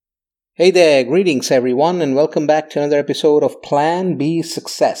Hey there, greetings everyone, and welcome back to another episode of Plan B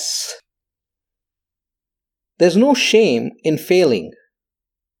Success. There's no shame in failing.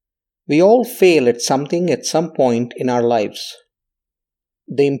 We all fail at something at some point in our lives.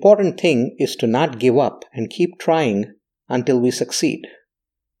 The important thing is to not give up and keep trying until we succeed.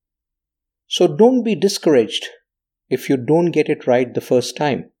 So don't be discouraged if you don't get it right the first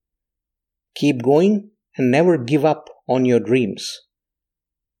time. Keep going and never give up on your dreams.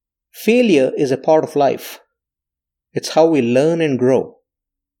 Failure is a part of life. It's how we learn and grow.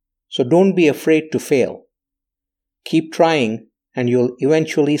 So don't be afraid to fail. Keep trying and you'll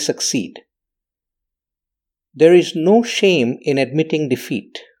eventually succeed. There is no shame in admitting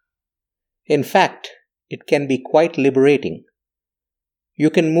defeat. In fact, it can be quite liberating. You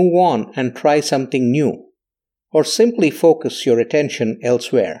can move on and try something new, or simply focus your attention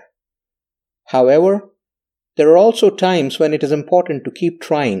elsewhere. However, there are also times when it is important to keep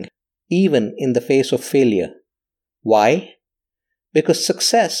trying, even in the face of failure. Why? Because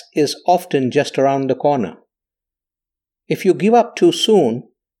success is often just around the corner. If you give up too soon,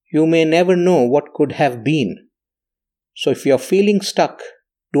 you may never know what could have been. So if you're feeling stuck,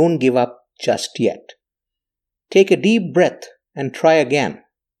 don't give up just yet. Take a deep breath and try again.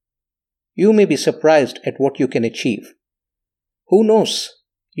 You may be surprised at what you can achieve. Who knows?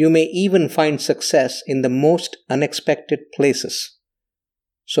 You may even find success in the most unexpected places.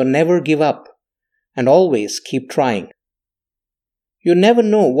 So never give up and always keep trying. You never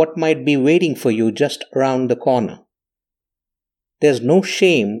know what might be waiting for you just around the corner. There's no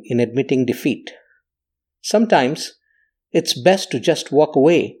shame in admitting defeat. Sometimes it's best to just walk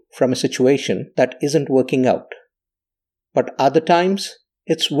away from a situation that isn't working out. But other times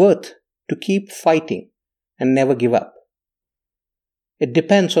it's worth to keep fighting and never give up. It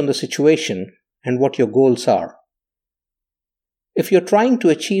depends on the situation and what your goals are. If you're trying to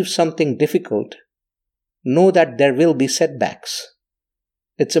achieve something difficult, know that there will be setbacks.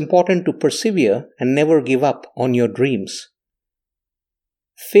 It's important to persevere and never give up on your dreams.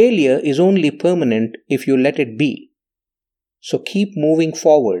 Failure is only permanent if you let it be. So keep moving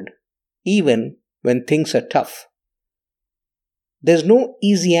forward, even when things are tough. There's no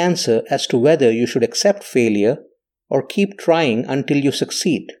easy answer as to whether you should accept failure or keep trying until you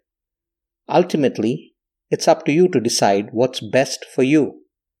succeed. Ultimately, it's up to you to decide what's best for you.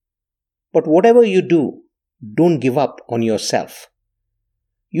 But whatever you do, don't give up on yourself.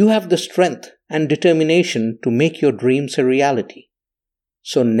 You have the strength and determination to make your dreams a reality.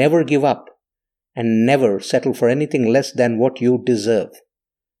 So never give up and never settle for anything less than what you deserve.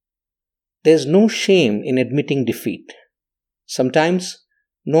 There's no shame in admitting defeat. Sometimes,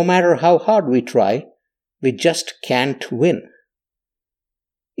 no matter how hard we try, we just can't win.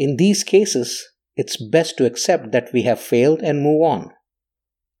 In these cases, it's best to accept that we have failed and move on.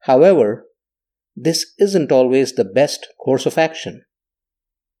 However, this isn't always the best course of action.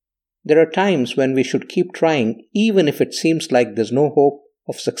 There are times when we should keep trying even if it seems like there's no hope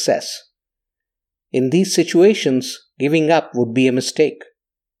of success. In these situations, giving up would be a mistake.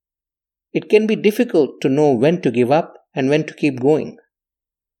 It can be difficult to know when to give up and when to keep going.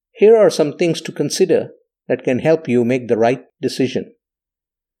 Here are some things to consider that can help you make the right decision.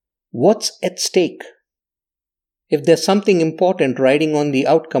 What's at stake? If there's something important riding on the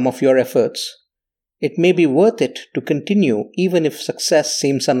outcome of your efforts, it may be worth it to continue even if success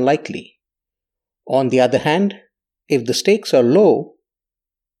seems unlikely. On the other hand, if the stakes are low,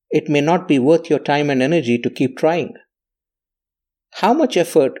 it may not be worth your time and energy to keep trying. How much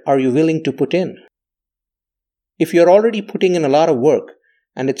effort are you willing to put in? If you're already putting in a lot of work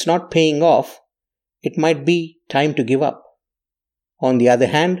and it's not paying off, it might be time to give up. On the other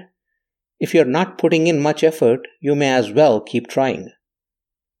hand, if you're not putting in much effort, you may as well keep trying.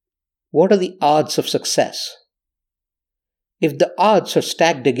 What are the odds of success? If the odds are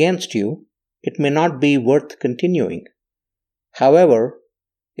stacked against you, it may not be worth continuing. However,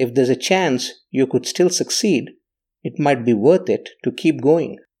 if there's a chance you could still succeed, it might be worth it to keep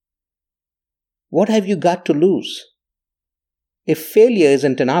going. What have you got to lose? If failure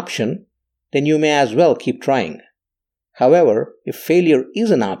isn't an option, then you may as well keep trying. However, if failure is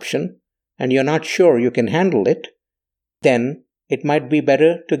an option, and you're not sure you can handle it, then it might be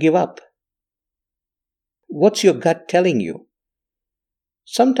better to give up. What's your gut telling you?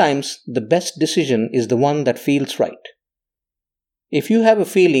 Sometimes the best decision is the one that feels right. If you have a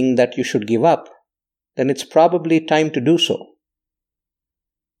feeling that you should give up, then it's probably time to do so.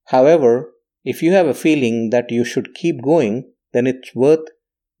 However, if you have a feeling that you should keep going, then it's worth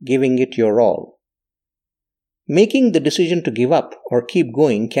giving it your all. Making the decision to give up or keep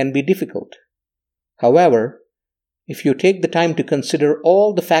going can be difficult. However, If you take the time to consider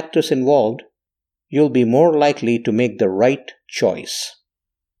all the factors involved, you'll be more likely to make the right choice.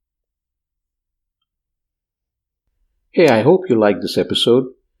 Hey, I hope you liked this episode.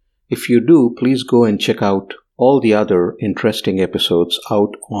 If you do, please go and check out all the other interesting episodes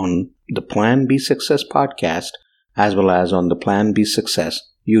out on the Plan B Success podcast as well as on the Plan B Success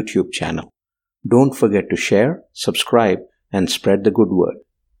YouTube channel. Don't forget to share, subscribe, and spread the good word.